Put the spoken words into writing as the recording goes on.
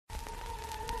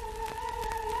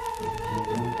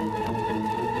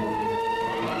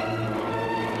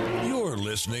You're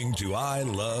listening to I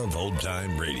Love Old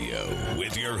Time Radio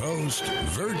with your host,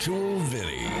 Virtual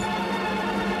Vinny.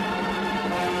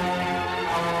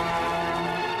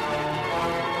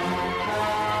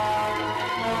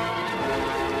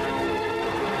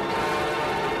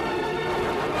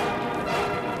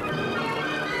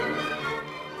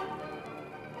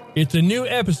 It's a new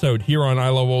episode here on I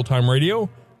Love Old Time Radio.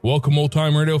 Welcome, Old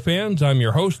Time Radio fans. I'm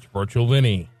your host, Virtual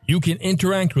Vinny. You can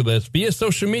interact with us via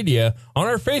social media on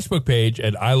our Facebook page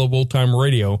at I Love Old Time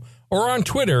Radio or on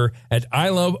Twitter at I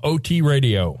Love OT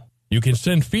Radio. You can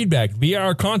send feedback via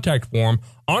our contact form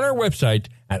on our website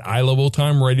at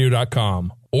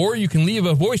iloveoldtimeradio.com, or you can leave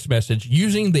a voice message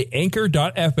using the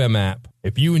Anchor.fm app.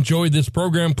 If you enjoyed this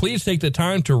program, please take the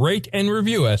time to rate and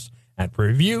review us at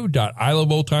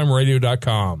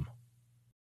review.iloveoldtimeradio.com.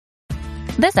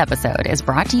 This episode is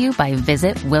brought to you by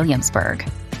Visit Williamsburg.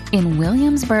 In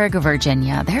Williamsburg,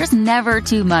 Virginia, there's never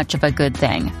too much of a good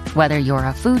thing. Whether you're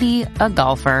a foodie, a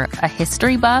golfer, a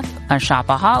history buff, a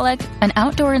shopaholic, an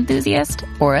outdoor enthusiast,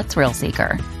 or a thrill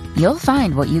seeker, you'll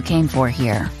find what you came for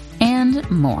here and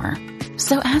more.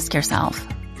 So ask yourself,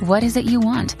 what is it you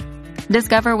want?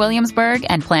 Discover Williamsburg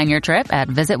and plan your trip at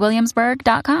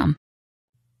visitwilliamsburg.com.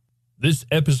 This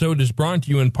episode is brought to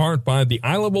you in part by the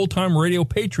I Love Old Time Radio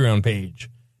Patreon page.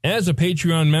 As a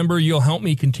Patreon member, you'll help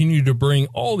me continue to bring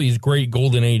all these great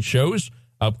Golden Age shows,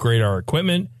 upgrade our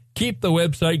equipment, keep the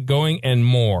website going, and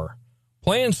more.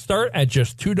 Plans start at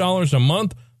just $2 a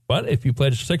month, but if you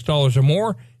pledge $6 or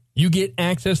more, you get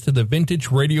access to the Vintage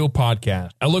Radio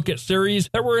Podcast, a look at series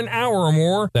that were an hour or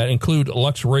more that include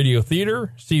Lux Radio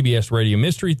Theater, CBS Radio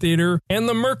Mystery Theater, and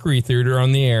the Mercury Theater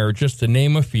on the Air, just to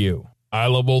name a few. I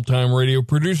Love Old Time Radio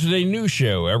produces a new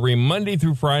show every Monday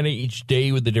through Friday, each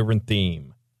day with a different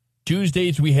theme.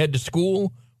 Tuesdays, we head to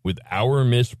school with Our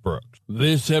Miss Brooks.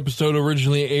 This episode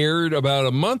originally aired about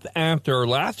a month after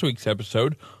last week's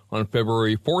episode on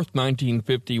February 4th,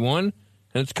 1951, and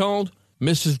it's called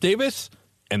Mrs. Davis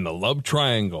and the Love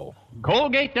Triangle.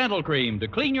 Colgate Dental Cream to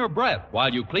clean your breath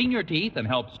while you clean your teeth and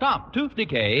help stop tooth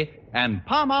decay, and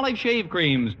Palmolive Shave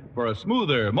Creams for a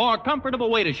smoother, more comfortable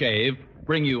way to shave,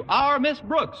 bring you Our Miss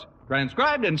Brooks,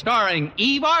 transcribed and starring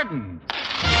Eve Arden.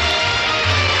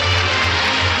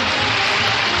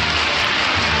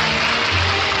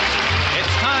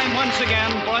 It's time once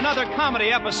again for another comedy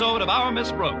episode of Our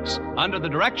Miss Brooks, under the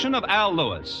direction of Al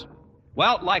Lewis.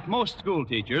 Well, like most school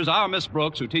teachers, our Miss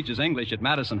Brooks, who teaches English at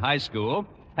Madison High School,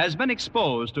 has been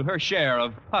exposed to her share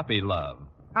of puppy love.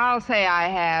 I'll say I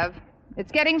have.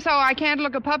 It's getting so I can't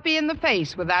look a puppy in the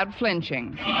face without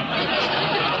flinching.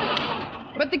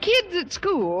 But the kids at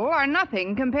school are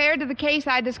nothing compared to the case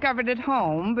I discovered at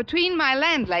home between my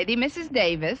landlady, Mrs.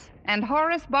 Davis, and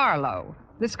Horace Barlow,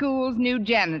 the school's new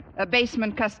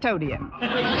basement custodian.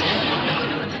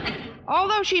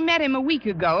 Although she met him a week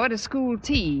ago at a school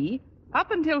tea,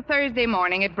 up until Thursday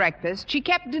morning at breakfast, she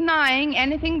kept denying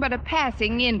anything but a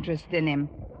passing interest in him.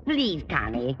 Please,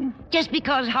 Connie, just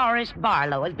because Horace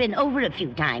Barlow has been over a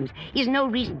few times is no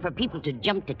reason for people to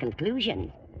jump to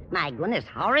conclusions. My goodness,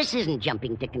 Horace isn't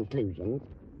jumping to conclusions.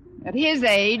 At his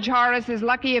age, Horace is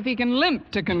lucky if he can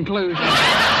limp to conclusions.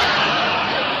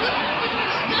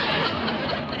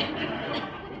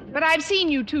 But I've seen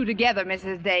you two together,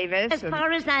 Mrs. Davis. As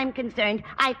far as I'm concerned,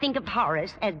 I think of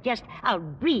Horace as just a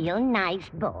real nice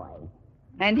boy.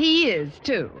 And he is,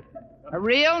 too. A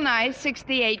real nice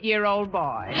 68-year-old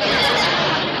boy.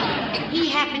 He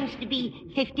happens to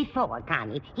be 54,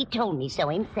 Connie. He told me so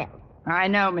himself. I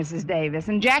know, Mrs. Davis,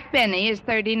 and Jack Benny is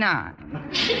 39.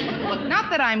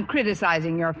 Not that I'm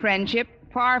criticizing your friendship.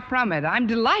 Far from it. I'm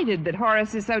delighted that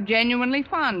Horace is so genuinely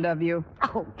fond of you.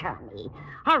 Oh, Connie,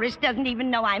 Horace doesn't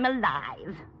even know I'm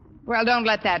alive. Well, don't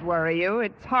let that worry you.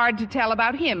 It's hard to tell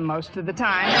about him most of the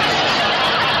time.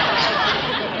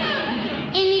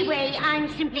 Anyway, I'm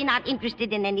simply not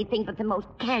interested in anything but the most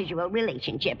casual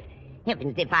relationship.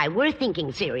 Heavens, if I were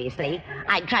thinking seriously,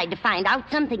 I'd try to find out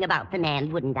something about the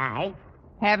man, wouldn't I?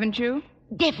 Haven't you?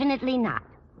 Definitely not.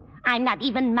 I'm not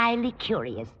even mildly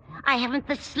curious. I haven't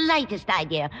the slightest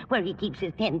idea where he keeps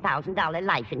his $10,000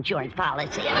 life insurance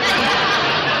policy.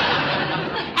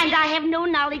 And I have no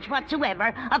knowledge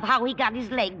whatsoever of how he got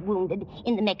his leg wounded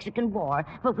in the Mexican War,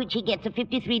 for which he gets a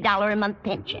 $53 a month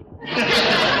pension.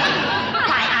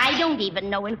 Why, I don't even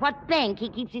know in what bank he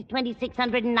keeps his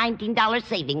 $2,619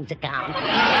 savings account.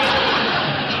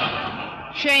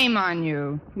 Shame on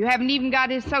you. You haven't even got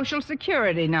his Social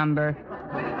Security number.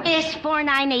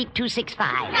 S498265.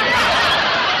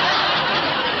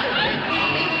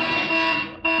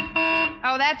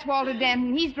 Oh, that's Walter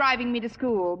Denton. He's driving me to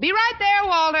school. Be right there,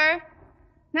 Walter.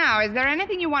 Now, is there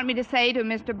anything you want me to say to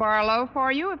Mr. Barlow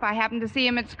for you if I happen to see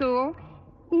him at school?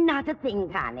 Not a thing,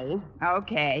 Connie.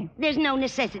 Okay. There's no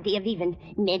necessity of even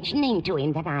mentioning to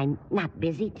him that I'm not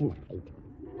busy tonight.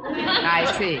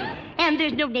 I see. And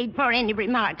there's no need for any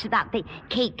remarks about the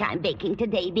cake I'm baking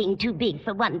today being too big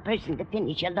for one person to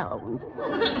finish alone.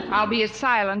 I'll be as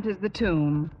silent as the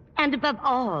tomb. And above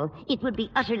all, it would be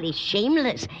utterly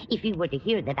shameless if you were to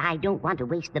hear that I don't want to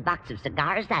waste the box of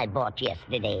cigars I bought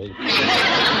yesterday.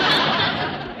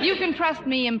 You can trust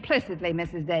me implicitly,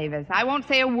 Mrs. Davis. I won't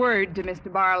say a word to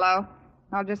Mr. Barlow.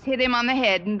 I'll just hit him on the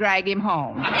head and drag him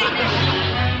home.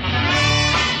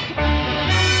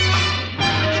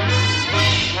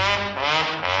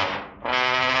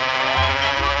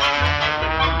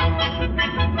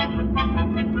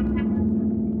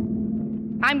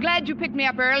 I'm glad you picked me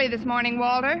up early this morning,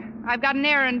 Walter. I've got an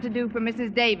errand to do for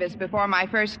Mrs. Davis before my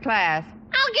first class.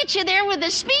 I'll get you there with the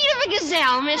speed of a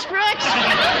gazelle, Miss Brooks.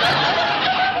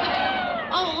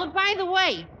 Oh, by the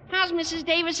way, how's Mrs.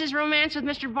 Davis's romance with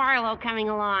Mr. Barlow coming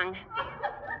along?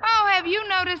 Oh, have you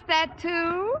noticed that,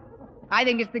 too? I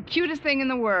think it's the cutest thing in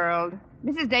the world.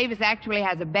 Mrs. Davis actually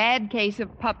has a bad case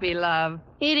of puppy love.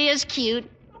 It is cute,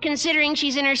 considering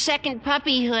she's in her second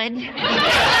puppyhood.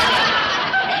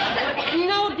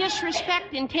 No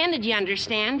disrespect intended, you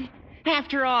understand.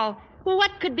 After all,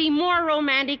 what could be more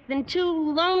romantic than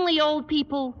two lonely old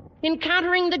people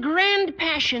encountering the grand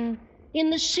passion in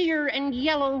the sere and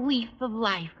yellow leaf of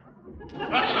life?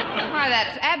 Why,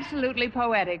 that's absolutely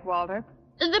poetic, Walter.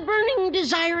 The burning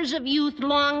desires of youth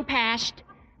long past,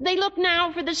 they look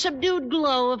now for the subdued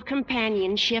glow of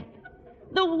companionship,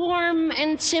 the warm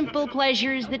and simple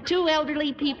pleasures that two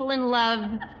elderly people in love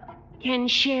can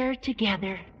share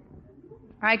together.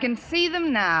 I can see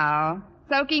them now,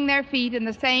 soaking their feet in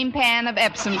the same pan of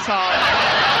Epsom salt.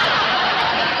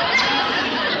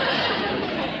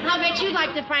 I'll bet you'd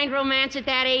like to find romance at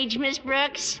that age, Miss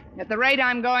Brooks. At the rate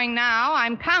I'm going now,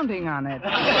 I'm counting on it.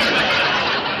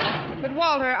 But,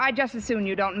 Walter, I'd just as soon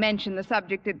you don't mention the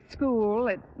subject at school.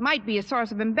 It might be a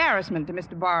source of embarrassment to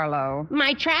Mr. Barlow.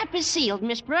 My trap is sealed,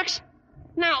 Miss Brooks.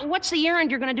 Now, what's the errand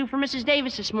you're going to do for Mrs.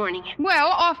 Davis this morning? Well,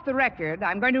 off the record,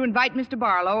 I'm going to invite Mr.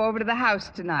 Barlow over to the house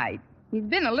tonight. He's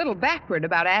been a little backward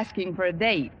about asking for a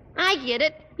date. I get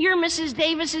it. You're Mrs.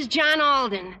 Davis's John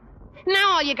Alden.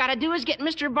 Now all you got to do is get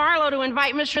Mr. Barlow to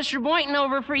invite Mr. Boynton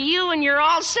over for you, and you're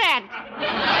all set.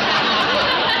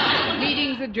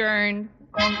 Meeting's adjourned.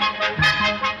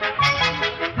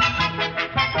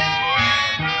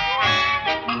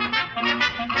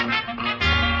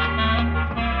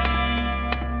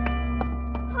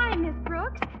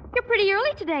 Pretty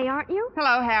early today, aren't you?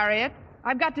 Hello, Harriet.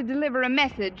 I've got to deliver a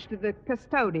message to the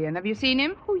custodian. Have you seen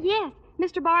him? Oh, yes.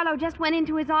 Mr. Barlow just went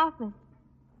into his office.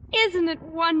 Isn't it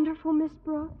wonderful, Miss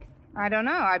Brooks? I don't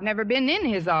know. I've never been in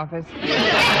his office.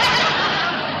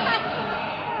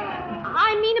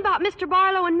 I mean about Mr.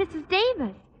 Barlow and Mrs.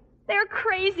 Davis. They're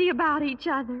crazy about each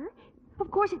other. Of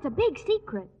course, it's a big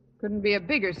secret. Couldn't be a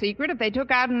bigger secret if they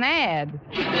took out an ad.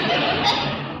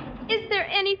 Is there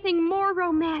anything more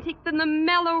romantic than the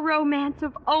mellow romance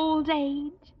of old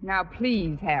age? Now,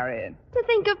 please, Harriet. To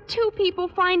think of two people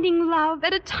finding love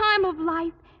at a time of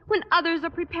life when others are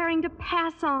preparing to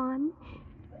pass on.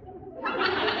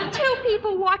 Two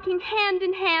people walking hand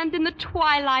in hand in the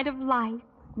twilight of life.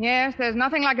 Yes, there's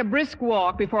nothing like a brisk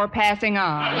walk before passing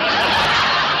on.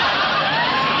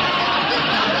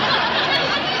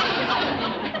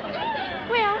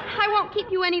 Well, I won't keep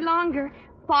you any longer.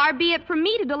 Far be it from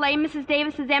me to delay Mrs.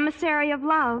 Davis's emissary of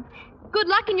love. Good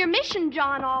luck in your mission,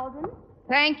 John Alden.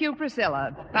 Thank you,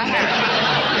 Priscilla.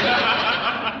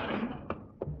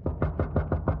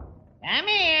 Come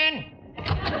in.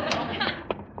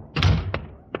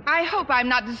 I hope I'm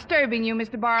not disturbing you,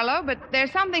 Mr. Barlow, but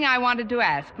there's something I wanted to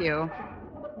ask you.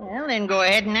 Well, then go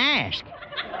ahead and ask.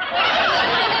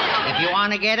 If you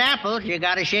want to get apples, you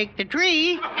got to shake the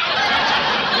tree.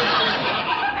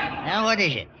 Now, what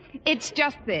is it? It's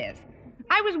just this.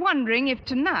 I was wondering if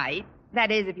tonight,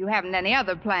 that is, if you haven't any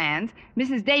other plans,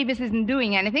 Mrs. Davis isn't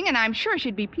doing anything, and I'm sure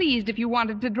she'd be pleased if you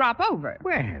wanted to drop over.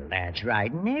 Well, that's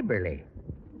right neighborly.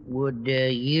 Would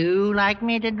you like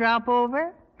me to drop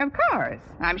over? Of course.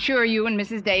 I'm sure you and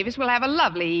Mrs. Davis will have a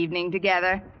lovely evening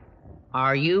together.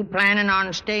 Are you planning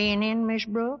on staying in, Miss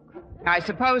Brooks? I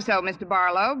suppose so, Mr.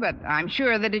 Barlow, but I'm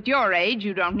sure that at your age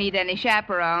you don't need any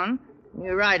chaperone.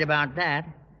 You're right about that.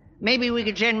 Maybe we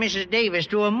could send Mrs. Davis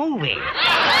to a movie.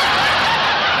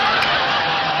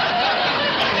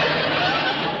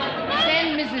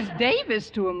 Send Mrs. Davis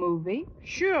to a movie?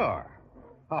 Sure.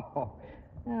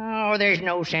 Oh, there's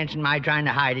no sense in my trying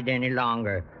to hide it any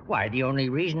longer. Why, the only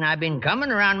reason I've been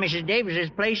coming around Mrs. Davis's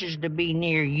place is to be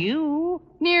near you.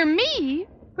 Near me?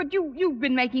 But you've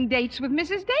been making dates with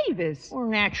Mrs. Davis. Well,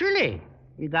 naturally.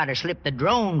 You gotta slip the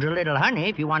drones a little honey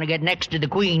if you want to get next to the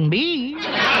queen bee.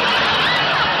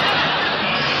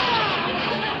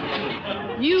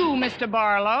 You, Mr.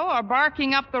 Barlow, are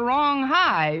barking up the wrong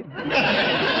hive.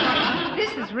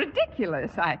 This is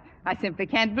ridiculous. I simply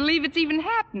can't believe it's even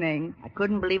happening. I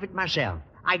couldn't believe it myself.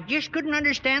 I just couldn't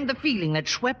understand the feeling that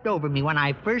swept over me when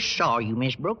I first saw you,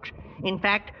 Miss Brooks. In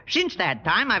fact, since that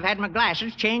time, I've had my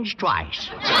glasses changed twice.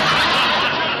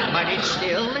 But it's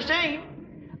still the same.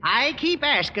 I keep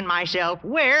asking myself,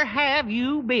 where have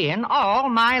you been all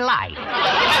my life?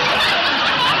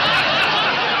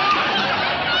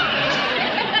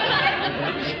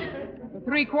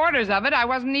 3/4 of it, I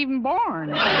wasn't even born.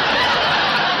 Look,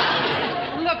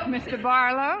 Mr.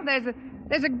 Barlow,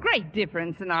 there's a great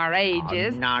difference in our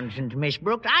ages. Oh, nonsense, Miss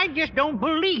Brooks. I just don't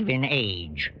believe in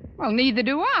age. Well, neither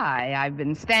do I. I've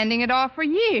been standing it off for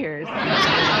years.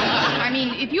 I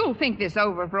mean, if you'll think this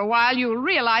over for a while, you'll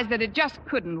realize that it just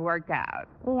couldn't work out.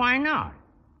 Why not?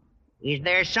 Is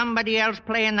there somebody else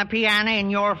playing the piano in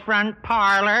your front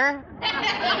parlor?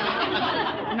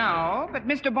 No, but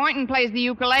Mr. Boynton plays the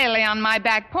ukulele on my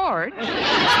back porch.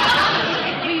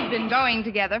 We've been going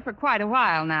together for quite a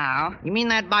while now. You mean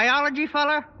that biology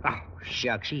fella? Oh,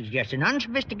 shucks, he's just an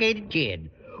unsophisticated kid.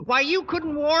 Why, you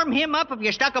couldn't warm him up if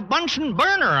you stuck a Bunsen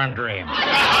burner under him.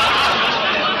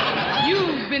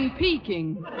 You've been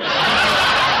peeking.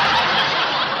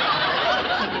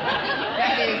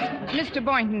 That is, Mr.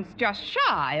 Boynton's just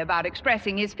shy about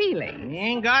expressing his feelings. He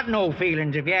ain't got no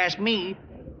feelings, if you ask me.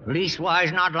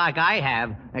 Leastwise, not like I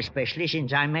have, especially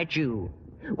since I met you.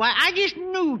 Why, I just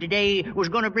knew today was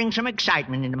going to bring some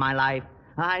excitement into my life.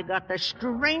 I got the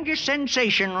strangest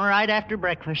sensation right after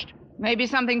breakfast. Maybe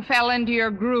something fell into your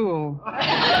gruel.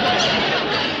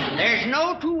 There's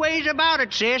no two ways about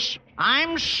it, sis.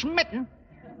 I'm smitten.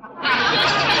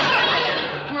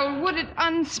 Well, would it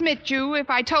unsmit you if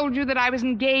I told you that I was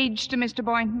engaged to Mr.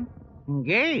 Boynton?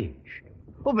 Engaged?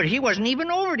 Oh, but he wasn't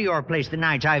even over to your place the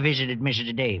nights I visited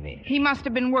Mrs. Davis. He must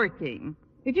have been working.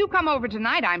 If you come over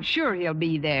tonight, I'm sure he'll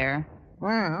be there.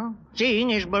 Well,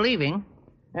 seeing is believing.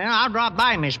 I'll drop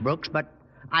by, Miss Brooks, but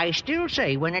I still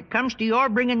say when it comes to your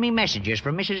bringing me messages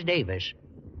from Mrs. Davis,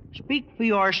 speak for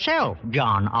yourself,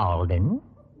 John Alden.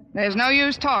 There's no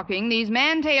use talking. These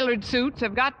man-tailored suits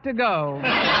have got to go.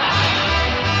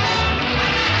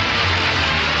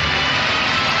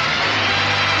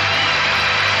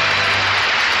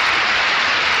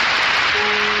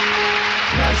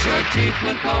 Brush your teeth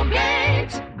with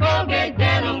Colgate. Colgate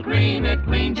Dental Cream. It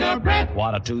cleans your breath.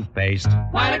 What a toothpaste.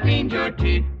 While it cleans your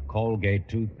teeth. Colgate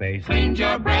toothpaste. Cleans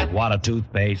your breath. What a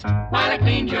toothpaste. While it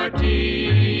cleans your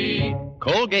teeth.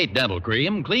 Colgate Dental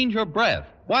Cream cleans your breath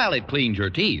while it cleans your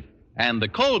teeth. And the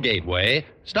Colgate way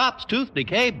stops tooth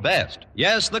decay best.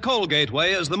 Yes, the Colgate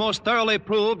way is the most thoroughly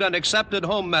proved and accepted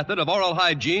home method of oral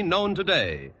hygiene known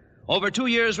today. Over 2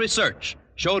 years' research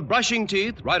showed brushing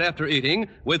teeth right after eating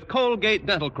with Colgate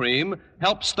Dental Cream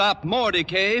helps stop more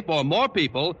decay for more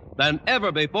people than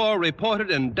ever before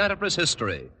reported in dentifrice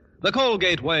history. The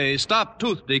Colgate way stopped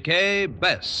tooth decay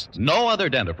best. No other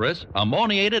dentifrice,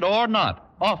 ammoniated or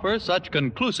not, offers such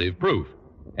conclusive proof.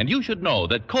 And you should know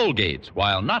that Colgate's,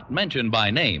 while not mentioned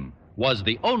by name, was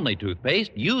the only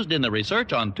toothpaste used in the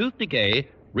research on tooth decay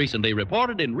recently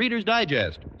reported in Reader's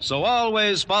Digest. So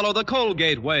always follow the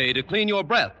Colgate way to clean your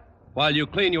breath while you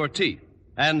clean your teeth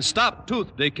and stop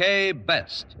tooth decay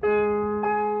best.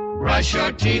 Brush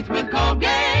your teeth with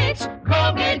Colgate.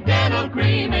 Colgate Dental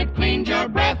Cream. It cleans your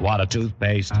breath. What a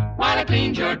toothpaste. While it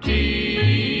cleans your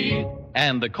teeth.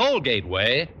 And the Colgate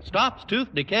way stops tooth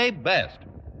decay best.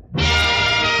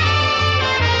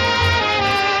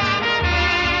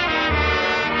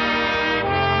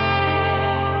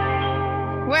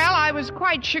 Well, I was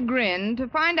quite chagrined to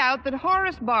find out that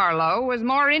Horace Barlow was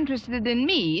more interested in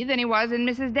me than he was in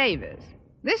Mrs. Davis.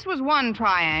 This was one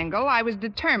triangle I was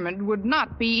determined would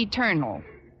not be eternal,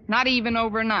 not even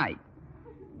overnight.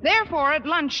 Therefore, at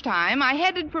lunchtime, I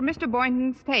headed for Mr.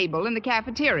 Boynton's table in the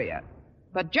cafeteria.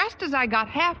 But just as I got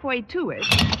halfway to it...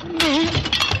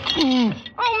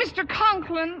 Oh, Mr.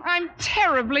 Conklin, I'm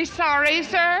terribly sorry,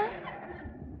 sir.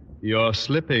 You're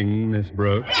slipping, Miss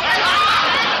Brooks.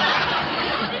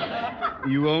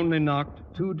 You only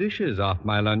knocked 2 dishes off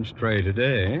my lunch tray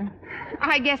today.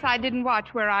 I guess I didn't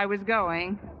watch where I was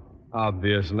going.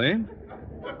 Obviously.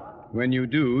 When you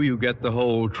do, you get the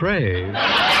whole tray.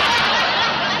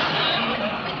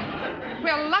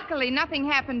 Well, luckily, nothing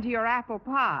happened to your apple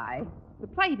pie. The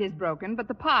plate is broken, but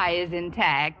the pie is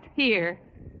intact. Here.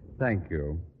 Thank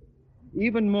you.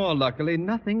 Even more luckily,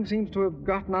 nothing seems to have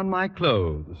gotten on my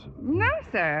clothes. No,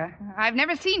 sir. I've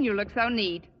never seen you look so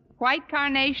neat. White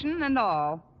carnation and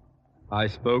all. I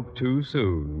spoke too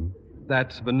soon.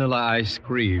 That's vanilla ice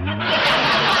cream.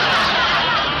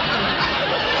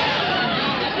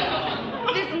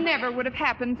 This never would have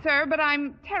happened, sir, but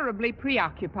I'm terribly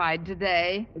preoccupied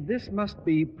today. This must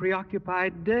be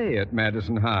Preoccupied Day at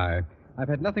Madison High. I've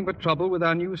had nothing but trouble with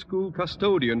our new school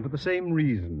custodian for the same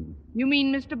reason. You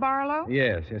mean Mr. Barlow?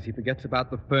 Yes. He forgets about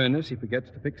the furnace. He forgets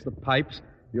to fix the pipes.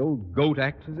 The old goat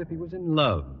acts as if he was in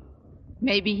love.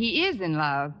 Maybe he is in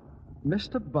love.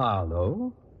 Mr.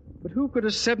 Barlow? But who could a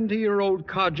 70-year-old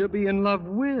codger be in love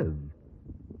with?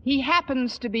 He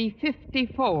happens to be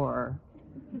 54.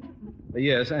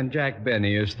 Yes, and Jack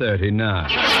Benny is 39.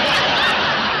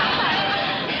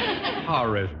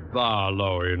 Horace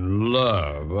Barlow in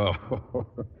love. Oh,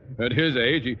 at his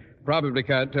age, he probably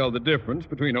can't tell the difference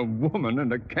between a woman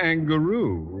and a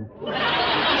kangaroo.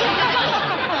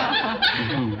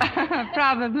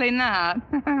 Probably not.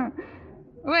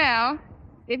 Well,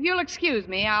 if you'll excuse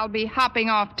me, I'll be hopping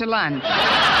off to lunch.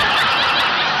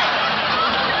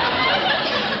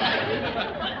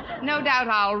 No doubt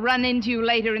I'll run into you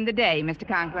later in the day, Mr.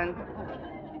 Conklin.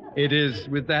 It is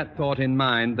with that thought in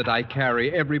mind that I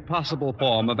carry every possible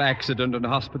form of accident and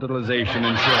hospitalization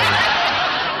insurance.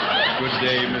 Good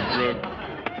day, Miss Brooks.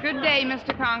 Good day,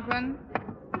 Mr. Conklin.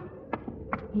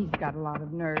 He's got a lot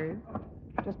of nerve.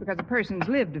 Just because a person's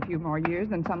lived a few more years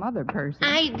than some other person.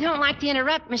 I don't like to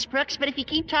interrupt, Miss Brooks, but if you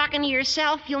keep talking to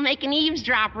yourself, you'll make an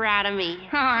eavesdropper out of me.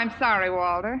 Oh, I'm sorry,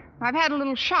 Walter. I've had a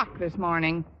little shock this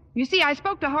morning. You see, I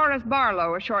spoke to Horace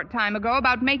Barlow a short time ago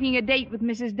about making a date with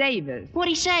Mrs. Davis. What'd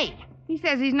he say? He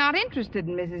says he's not interested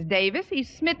in Mrs. Davis. He's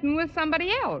smitten with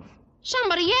somebody else.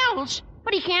 Somebody else?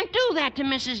 But he can't do that to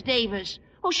Mrs. Davis.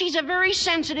 Oh, she's a very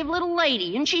sensitive little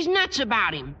lady, and she's nuts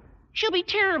about him. She'll be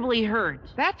terribly hurt.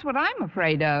 That's what I'm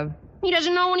afraid of. He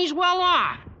doesn't know when he's well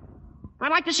off.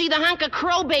 I'd like to see the hunk of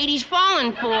crowbait he's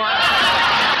fallen for.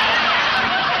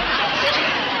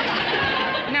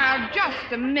 Now,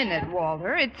 just a minute,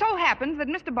 Walter. It so happens that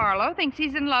Mr. Barlow thinks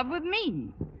he's in love with me.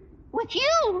 With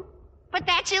you? But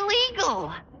that's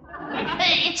illegal.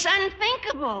 It's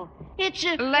unthinkable.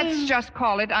 Let's just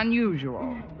call it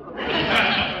unusual.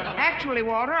 Actually,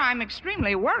 Walter, I'm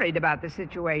extremely worried about the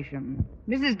situation.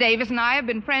 Mrs. Davis and I have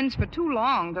been friends for too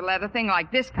long to let a thing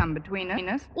like this come between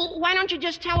us. Well, why don't you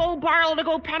just tell old Barlow to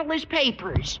go peddle his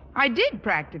papers? I did,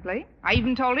 practically. I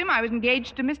even told him I was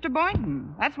engaged to Mr.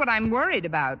 Boynton. That's what I'm worried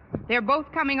about. They're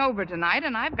both coming over tonight,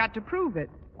 and I've got to prove it.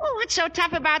 Well, what's so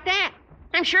tough about that?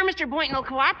 I'm sure Mr. Boynton will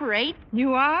cooperate.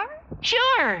 You are?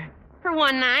 Sure. For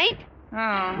one night.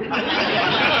 Oh.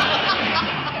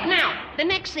 Now, the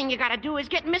next thing you gotta do is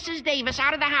get Mrs. Davis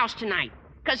out of the house tonight.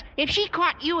 Because if she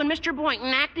caught you and Mr.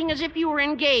 Boynton acting as if you were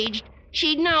engaged,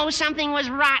 she'd know something was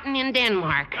rotten in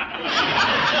Denmark.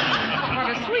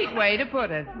 What a sweet way to put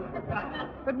it.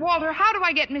 But, Walter, how do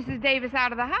I get Mrs. Davis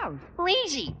out of the house? Well,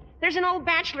 easy. There's an old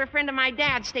bachelor friend of my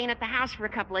dad's staying at the house for a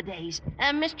couple of days,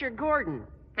 Mr. Gordon.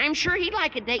 I'm sure he'd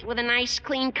like a date with a nice,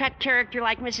 clean-cut character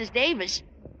like Mrs. Davis.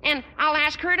 And I'll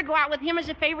ask her to go out with him as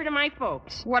a favor to my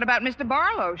folks. What about Mr.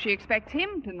 Barlow? She expects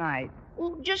him tonight.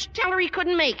 Well, just tell her he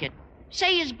couldn't make it.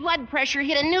 Say his blood pressure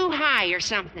hit a new high or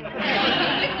something.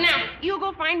 Now, you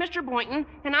go find Mr. Boynton,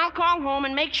 and I'll call home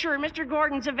and make sure Mr.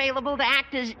 Gordon's available to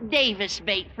act as Davis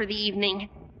bait for the evening.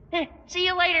 See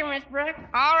you later, Miss Brooks.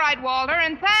 All right, Walter,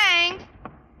 and thanks.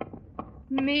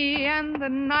 Me and the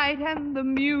night and the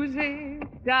music.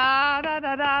 Da, da,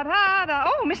 da, da, da, da.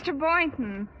 Oh, Mr.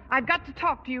 Boynton, I've got to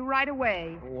talk to you right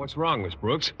away. What's wrong, Miss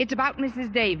Brooks? It's about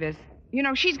Mrs. Davis. You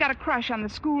know, she's got a crush on the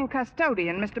school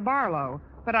custodian, Mr. Barlow.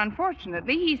 But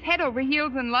unfortunately, he's head over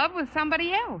heels in love with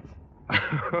somebody else.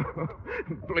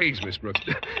 Please, Miss Brooks,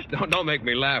 don't make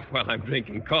me laugh while I'm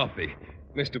drinking coffee.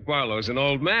 Mr. Barlow's an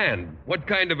old man. What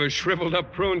kind of a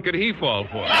shriveled-up prune could he fall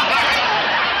for?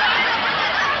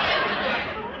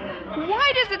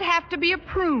 Why does it have to be a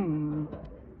prune?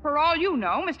 For all you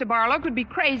know, Mr. Barlow could be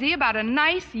crazy about a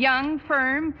nice, young,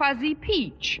 firm, fuzzy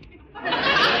peach.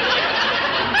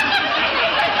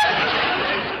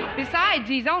 Besides,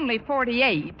 he's only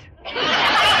 48.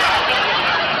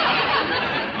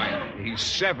 He's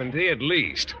 70 at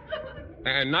least.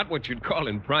 And not what you'd call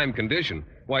in prime condition.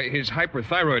 Why, his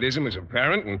hyperthyroidism is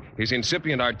apparent, and his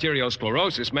incipient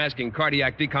arteriosclerosis masking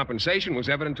cardiac decompensation was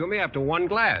evident to me after one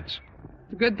glance.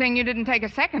 It's a good thing you didn't take a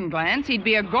second glance. He'd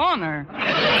be a goner.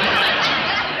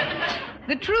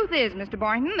 The truth is, Mr.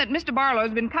 Boynton, that Mr.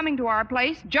 Barlow's been coming to our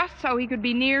place just so he could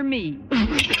be near me.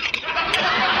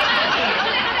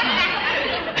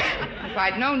 If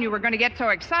I'd known you were going to get so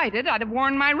excited, I'd have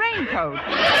worn my raincoat.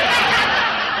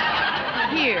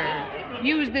 Here,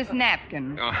 use this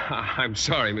napkin. I'm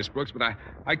sorry, Miss Brooks, but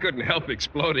I couldn't help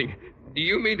exploding. Do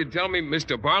you mean to tell me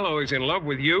Mr. Barlow is in love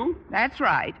with you? That's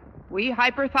right. We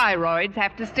hyperthyroids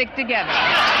have to stick together.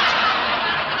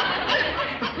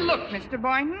 Look, Mr.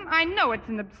 Boynton, I know it's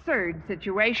an absurd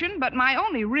situation, but my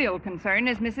only real concern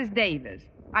is Mrs. Davis.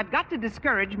 I've got to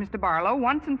discourage Mr. Barlow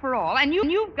once and for all, and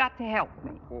you've got to help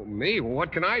me. Well, me? Well,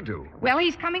 what can I do? Well,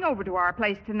 he's coming over to our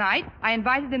place tonight. I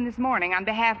invited him this morning on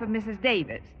behalf of Mrs.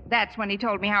 Davis. That's when he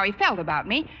told me how he felt about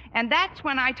me, and that's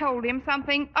when I told him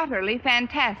something utterly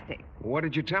fantastic. What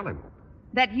did you tell him?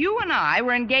 That you and I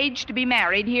were engaged to be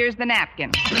married. Here's the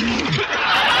napkin.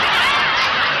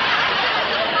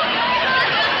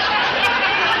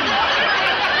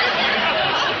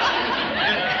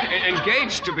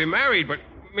 Engaged to be married, but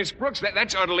Miss Brooks,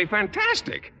 that's utterly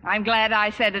fantastic. I'm glad I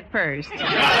said it first.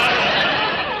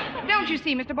 Don't you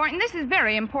see, Mr. Boynton, this is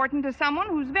very important to someone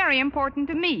who's very important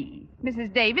to me.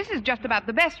 Mrs. Davis is just about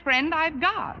the best friend I've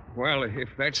got. Well, if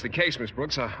that's the case, Miss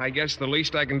Brooks, I guess the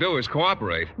least I can do is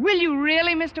cooperate. Will you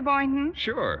really, Mr. Boynton?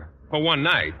 Sure. For one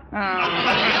night.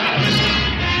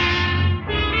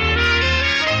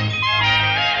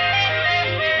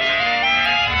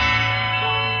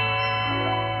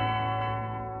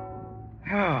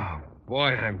 Oh,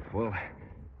 boy, I'm full.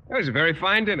 That was a very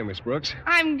fine dinner, Miss Brooks.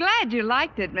 I'm glad you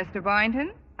liked it, Mr.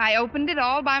 Boynton. I opened it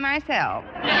all by myself.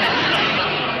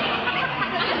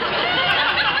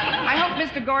 I hope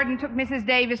Mr. Gordon took Mrs.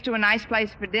 Davis to a nice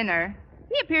place for dinner.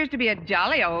 He appears to be a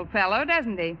jolly old fellow,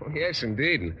 doesn't he? Oh, yes,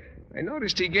 indeed. And I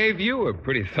noticed he gave you a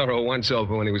pretty thorough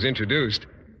once-over when he was introduced.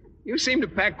 You seem to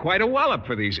pack quite a wallop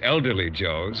for these elderly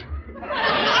Joes.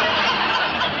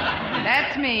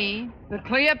 That's me, the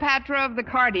Cleopatra of the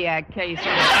cardiac cases.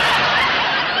 But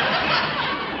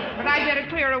I'd better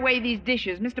clear away these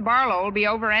dishes. Mr. Barlow will be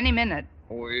over any minute.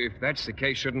 Oh, if that's the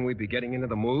case, shouldn't we be getting into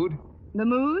the mood? The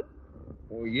mood?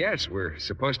 Oh, yes, we're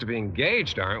supposed to be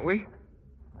engaged, aren't we?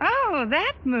 Oh,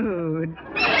 that mood.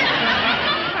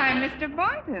 Why, Mr.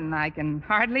 Boynton, I can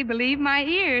hardly believe my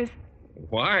ears.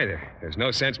 Why? There's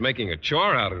no sense making a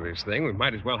chore out of this thing. We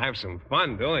might as well have some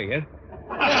fun doing it.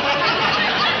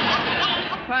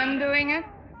 Fun doing it?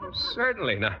 Well,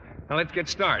 certainly. Now, let's get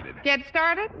started. Get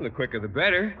started? The quicker the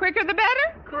better. Quicker the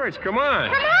better? Of course, come on.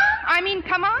 Come on? I mean,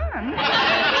 come on.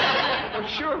 Well,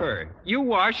 sure. You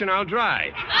wash and I'll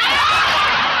dry.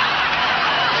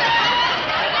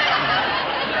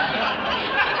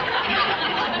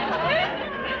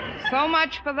 So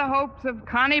much for the hopes of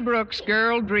Connie Brooks,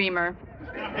 girl dreamer.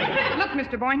 Look,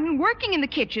 Mr. Boynton, working in the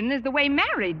kitchen is the way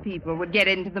married people would get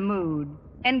into the mood.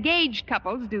 Engaged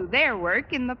couples do their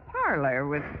work in the parlor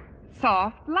with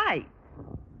soft light.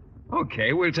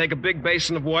 Okay, we'll take a big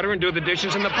basin of water and do the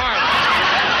dishes in the parlor.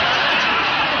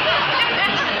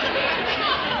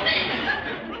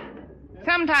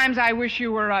 Sometimes I wish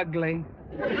you were ugly.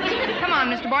 Come on,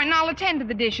 Mr. Boynton, I'll attend to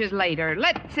the dishes later.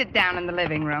 Let's sit down in the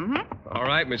living room, All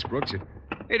right, Miss Brooks.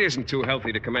 It isn't too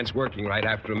healthy to commence working right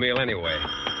after a meal anyway.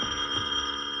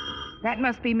 That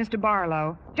must be Mr.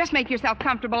 Barlow. Just make yourself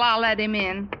comfortable. I'll let him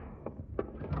in.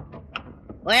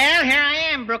 Well, here I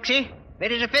am, Brooksy.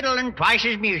 Fit as a fiddle and twice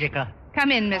as musical.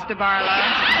 Come in, Mr. Barlow.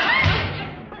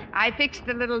 I fixed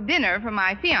a little dinner for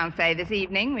my fiancé this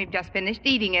evening. We've just finished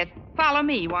eating it. Follow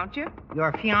me, won't you?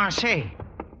 Your fiancé?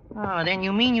 Oh, then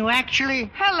you mean you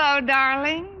actually... Hello,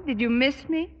 darling. Did you miss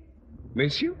me?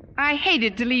 Miss you? I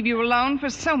hated to leave you alone for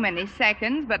so many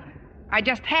seconds, but I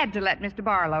just had to let Mr.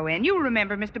 Barlow in. You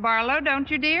remember Mr. Barlow,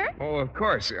 don't you, dear? Oh, of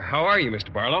course. How are you,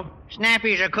 Mr. Barlow?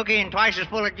 Snappy as a cookie and twice as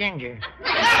full of ginger.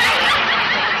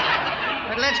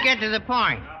 But let's get to the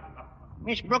point.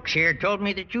 Miss Brooks here told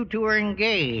me that you two are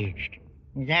engaged.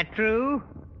 Is that true?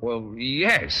 Well,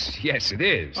 yes, it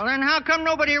is. Well, then how come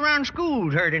nobody around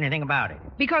school's heard anything about it?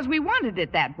 Because we wanted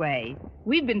it that way.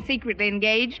 We've been secretly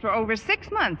engaged for over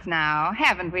 6 months now,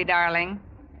 haven't we, darling?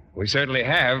 We certainly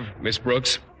have, Miss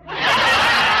Brooks.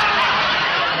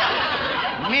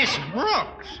 Miss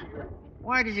Brooks?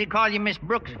 Why does he call you Miss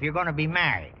Brooks if you're going to be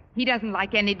married? He doesn't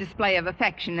like any display of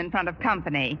affection in front of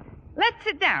company. Let's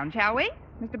sit down, shall we?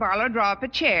 Mr. Barlow, draw up a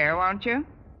chair, won't you?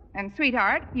 And,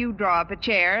 sweetheart, you draw up a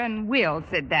chair and we'll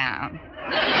sit down.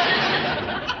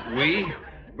 We?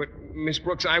 But, Miss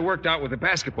Brooks, I worked out with the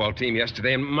basketball team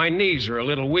yesterday, and my knees are a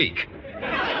little weak.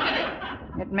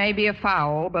 It may be a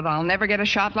foul, but I'll never get a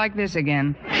shot like this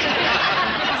again.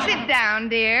 Sit down,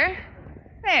 dear.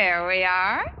 There we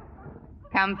are.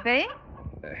 Comfy?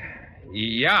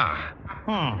 Yeah.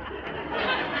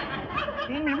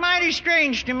 Seems mighty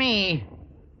strange to me.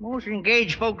 Most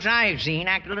engaged folks I've seen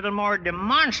act a little more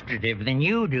demonstrative than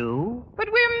you do. But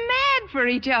we're mad for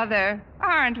each other,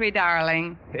 aren't we,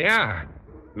 darling? Yeah,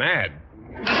 mad.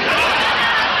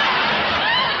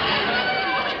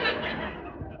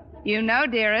 You know,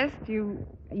 dearest, you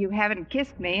haven't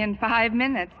kissed me in 5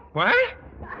 minutes. What?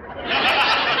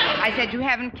 I said you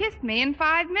haven't kissed me in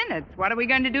 5 minutes. What are we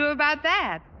going to do about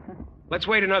that? Let's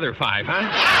wait another 5, huh?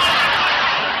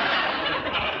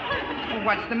 Well,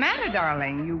 what's the matter,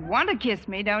 darling? You want to kiss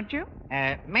me, don't you?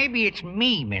 Maybe it's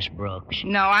me, Miss Brooks.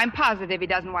 No, I'm positive he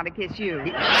doesn't want to kiss you.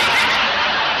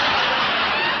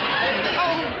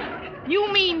 Oh,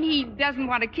 you mean he doesn't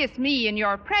want to kiss me in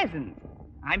your presence?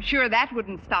 I'm sure that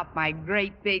wouldn't stop my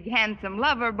great, big, handsome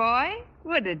lover boy,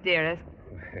 would it, dearest?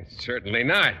 Certainly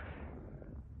not.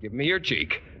 Give me your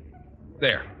cheek.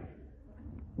 There.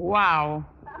 Wow.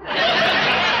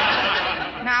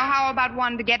 Now, how about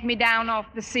one to get me down off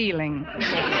the ceiling?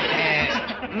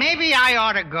 Maybe I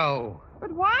ought to go.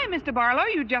 But why, Mr. Barlow?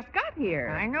 You just got here.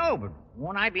 I know, but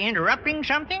won't I be interrupting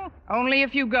something? Only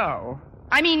if you go.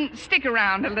 I mean, stick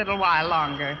around a little while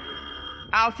longer.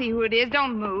 I'll see who it is.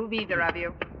 Don't move, either of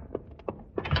you.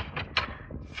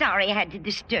 Sorry I had to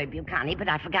disturb you, Connie, but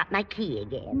I forgot my key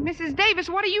again. Mrs. Davis,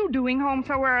 what are you doing home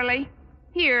so early?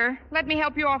 Here, let me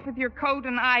help you off with your coat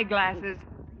and eyeglasses.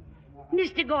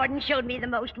 Mr. Gordon showed me the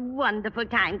most wonderful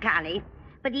time, Connie.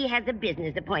 But he has a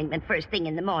business appointment first thing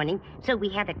in the morning, so we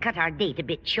had to cut our date a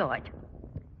bit short.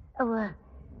 Oh,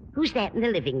 who's that in the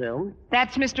living room?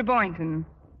 That's Mr. Boynton.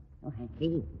 Oh, I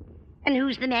see. And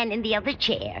who's the man in the other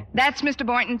chair? That's Mr.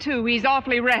 Boynton, too. He's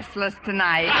awfully restless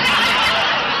tonight.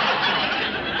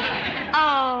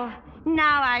 Oh,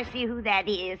 now I see who that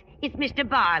is. It's Mr.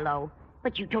 Barlow.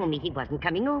 But you told me he wasn't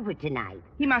coming over tonight.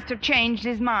 He must have changed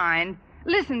his mind.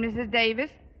 Listen, Mrs.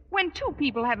 Davis, when two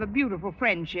people have a beautiful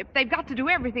friendship, they've got to do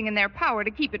everything in their power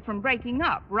to keep it from breaking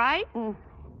up, right?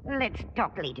 Let's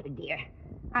talk later, dear.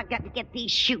 I've got to get these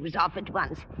shoes off at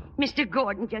once. Mr.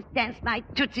 Gordon just danced my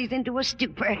tootsies into a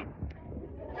stupor.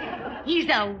 He's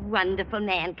a wonderful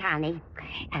man, Connie.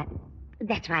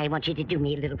 That's why I want you to do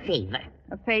me a little favor.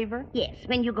 A favor? Yes,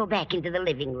 when you go back into the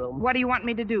living room. What do you want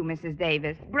me to do, Mrs.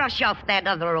 Davis? Brush off that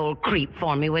other old creep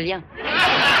for me, will you?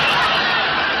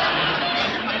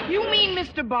 You mean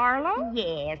Mr. Barlow?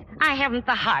 Yes. I haven't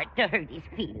the heart to hurt his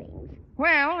feelings.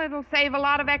 Well, it'll save a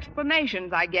lot of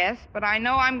explanations, I guess, but I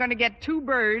know I'm going to get 2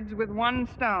 birds with 1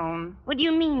 stone. What do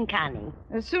you mean, Connie?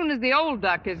 As soon as the old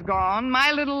duck is gone,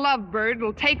 my little lovebird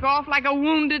will take off like a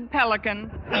wounded pelican.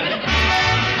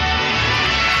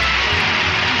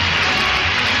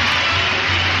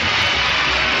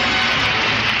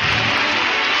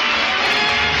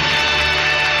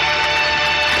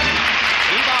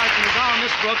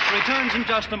 Brooks returns in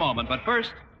just a moment, but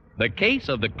first... The Case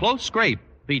of the Close Scrape,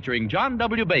 featuring John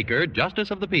W. Baker,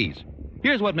 Justice of the Peace.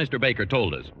 Here's what Mr. Baker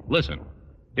told us. Listen.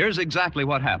 Here's exactly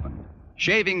what happened.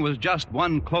 Shaving was just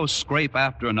one close scrape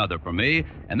after another for me,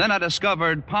 and then I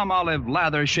discovered Palmolive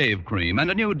lather shave cream and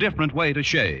a new, different way to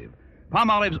shave.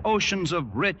 Palmolive's oceans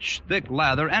of rich, thick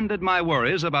lather ended my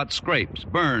worries about scrapes,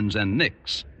 burns, and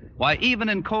nicks. Why, even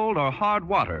in cold or hard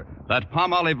water, that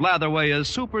Palmolive lather way is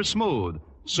super smooth,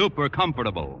 super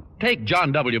comfortable. Take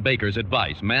John W. Baker's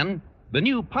advice, men. The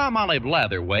new Palmolive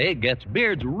lather way gets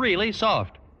beards really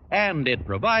soft, and it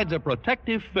provides a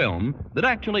protective film that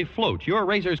actually floats your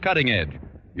razor's cutting edge.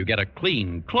 You get a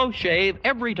clean, close shave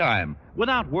every time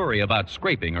without worry about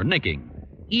scraping or nicking,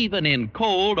 even in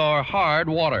cold or hard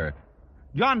water.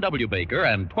 John W. Baker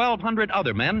and 1,200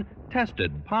 other men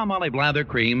tested Palmolive lather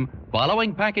cream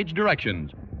following package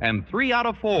directions, and 3 out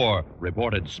of 4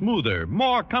 reported smoother,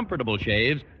 more comfortable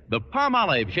shaves the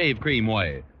Palmolive shave cream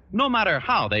way, no matter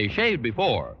how they shaved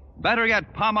before. Better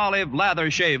yet, Palmolive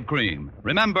lather shave cream.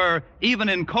 Remember, even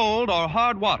in cold or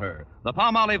hard water, the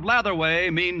Palmolive lather way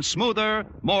means smoother,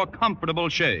 more comfortable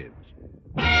shaves.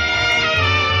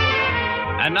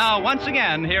 And now, once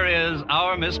again, here is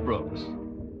our Miss Brooks.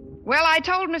 Well, I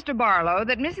told Mr. Barlow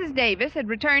that Mrs. Davis had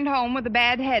returned home with a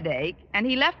bad headache, and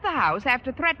he left the house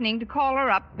after threatening to call her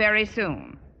up very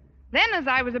soon. Then, as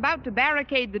I was about to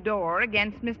barricade the door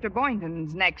against Mr.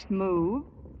 Boynton's next move,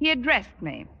 he addressed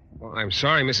me. Well, I'm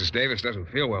sorry Mrs. Davis doesn't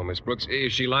feel well, Miss Brooks.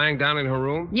 Is she lying down in her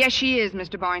room? Yes, she is,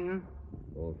 Mr. Boynton.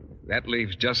 Well, that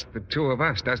leaves just the 2 of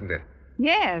us, doesn't it?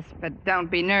 Yes, but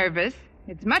don't be nervous.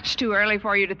 It's much too early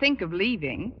for you to think of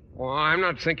leaving. Well, I'm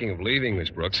not thinking of leaving, Miss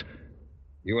Brooks.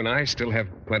 You and I still have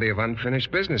plenty of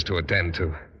unfinished business to attend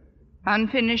to.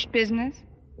 Unfinished business?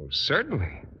 Well,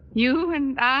 certainly. You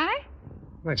and I?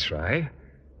 That's right.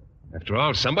 After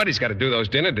all, somebody's got to do those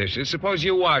dinner dishes. Suppose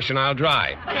you wash and I'll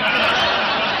dry.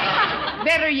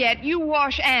 Better yet, you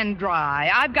wash and dry.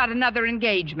 I've got another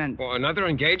engagement. Oh, another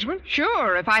engagement?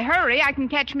 Sure. If I hurry, I can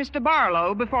catch Mr.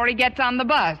 Barlow before he gets on the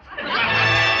bus.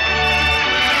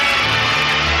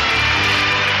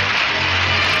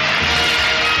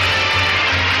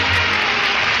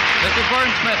 This is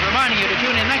Vern Smith reminding you to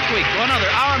tune in next week to another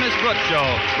Our Miss Brooks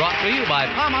show, brought to you by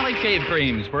Palmolive Shave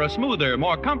Creams for a smoother,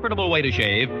 more comfortable way to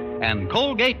shave, and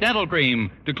Colgate Dental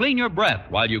Cream to clean your breath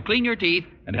while you clean your teeth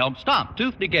and help stop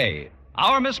tooth decay.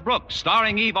 Our Miss Brooks,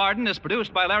 starring Eve Arden, is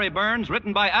produced by Larry Burns,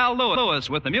 written by Al Lewis,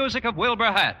 with the music of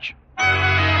Wilbur Hatch.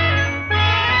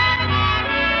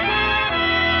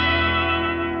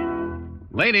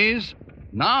 Ladies,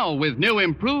 now with new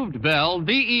improved Vel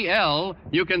VEL,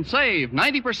 you can save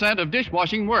 90% of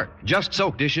dishwashing work. Just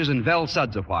soak dishes in Vel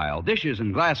suds a while. Dishes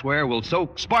and glassware will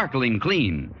soak sparkling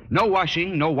clean. No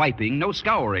washing, no wiping, no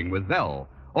scouring with Vel.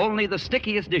 Only the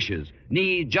stickiest dishes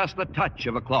need just the touch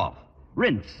of a cloth.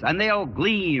 Rinse, and they'll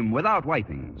gleam without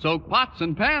wiping. Soak pots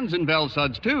and pans in Vel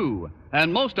suds, too.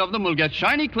 And most of them will get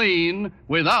shiny clean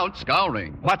without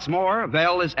scouring. What's more,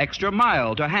 Vel is extra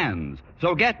mild to hands.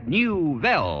 So get new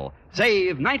Vel.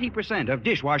 Save 90% of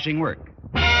dishwashing work.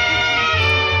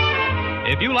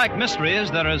 If you like mysteries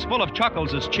that are as full of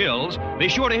chuckles as chills, be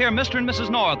sure to hear Mr. and Mrs.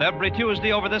 North every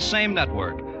Tuesday over this same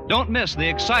network. Don't miss the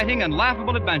exciting and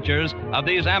laughable adventures of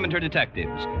these amateur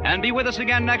detectives. And be with us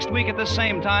again next week at the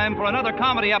same time for another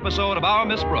comedy episode of Our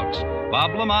Miss Brooks.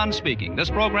 Bob Lamont speaking. This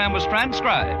program was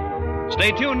transcribed.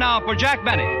 Stay tuned now for Jack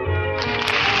Benny.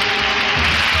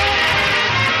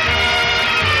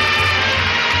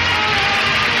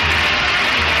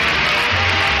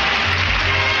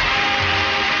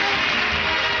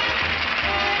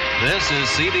 This is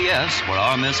CBS, where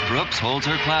our Miss Brooks holds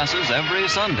her classes every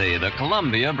Sunday, the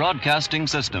Columbia Broadcasting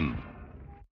System.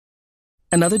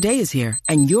 Another day is here,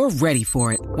 and you're ready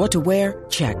for it. What to wear?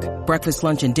 Check. Breakfast,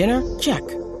 lunch, and dinner? Check.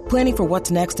 Planning for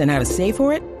what's next and how to save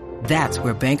for it? That's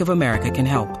where Bank of America can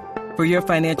help. For your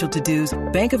financial to-dos,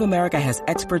 Bank of America has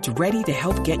experts ready to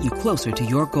help get you closer to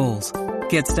your goals.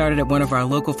 Get started at one of our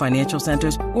local financial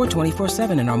centers or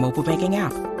 24/7 in our mobile banking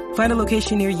app. Find a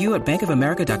location near you at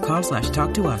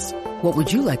bankofamerica.com/talktous. What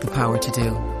would you like the power to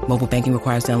do? Mobile banking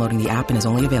requires downloading the app and is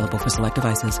only available for select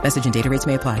devices. Message and data rates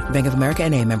may apply. Bank of America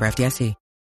NA, member FDIC.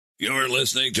 You're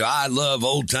listening to I Love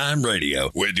Old Time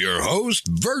Radio with your host,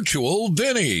 Virtual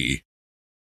Vinny.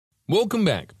 Welcome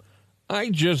back. I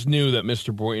just knew that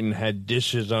Mr. Boynton had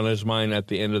dishes on his mind at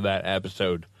the end of that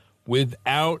episode,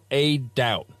 without a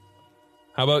doubt.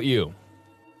 How about you?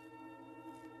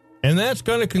 And that's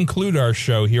going to conclude our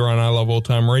show here on I Love Old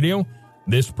Time Radio.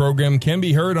 This program can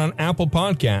be heard on Apple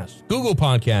Podcasts, Google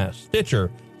Podcasts,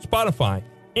 Stitcher, Spotify,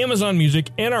 Amazon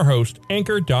Music, and our host,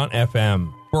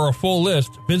 Anchor.fm. For a full list,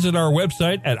 visit our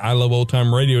website at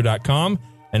iloveoldtimeradio.com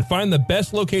and find the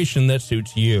best location that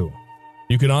suits you.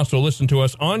 You can also listen to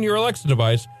us on your Alexa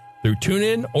device through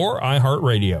TuneIn or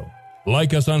iHeartRadio.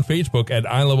 Like us on Facebook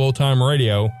at I Love Old Time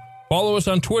Radio. Follow us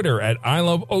on Twitter at I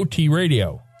Love OT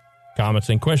Radio. Comments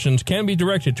and questions can be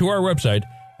directed to our website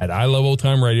at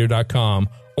iloveoldtimeradio.com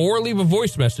or leave a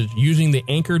voice message using the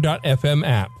Anchor.fm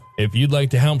app. If you'd like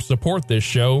to help support this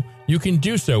show, you can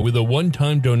do so with a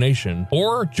one-time donation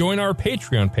or join our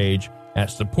Patreon page at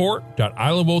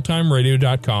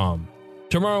support.iloveoldtimeradio.com.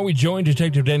 Tomorrow we join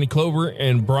Detective Danny Clover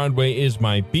and Broadway is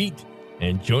My Beat,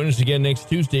 and join us again next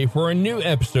Tuesday for a new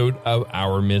episode of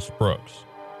Our Miss Brooks.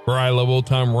 For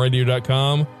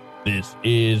iloveoldtimeradio.com, this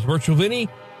is Virtual Vinny,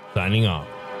 signing off.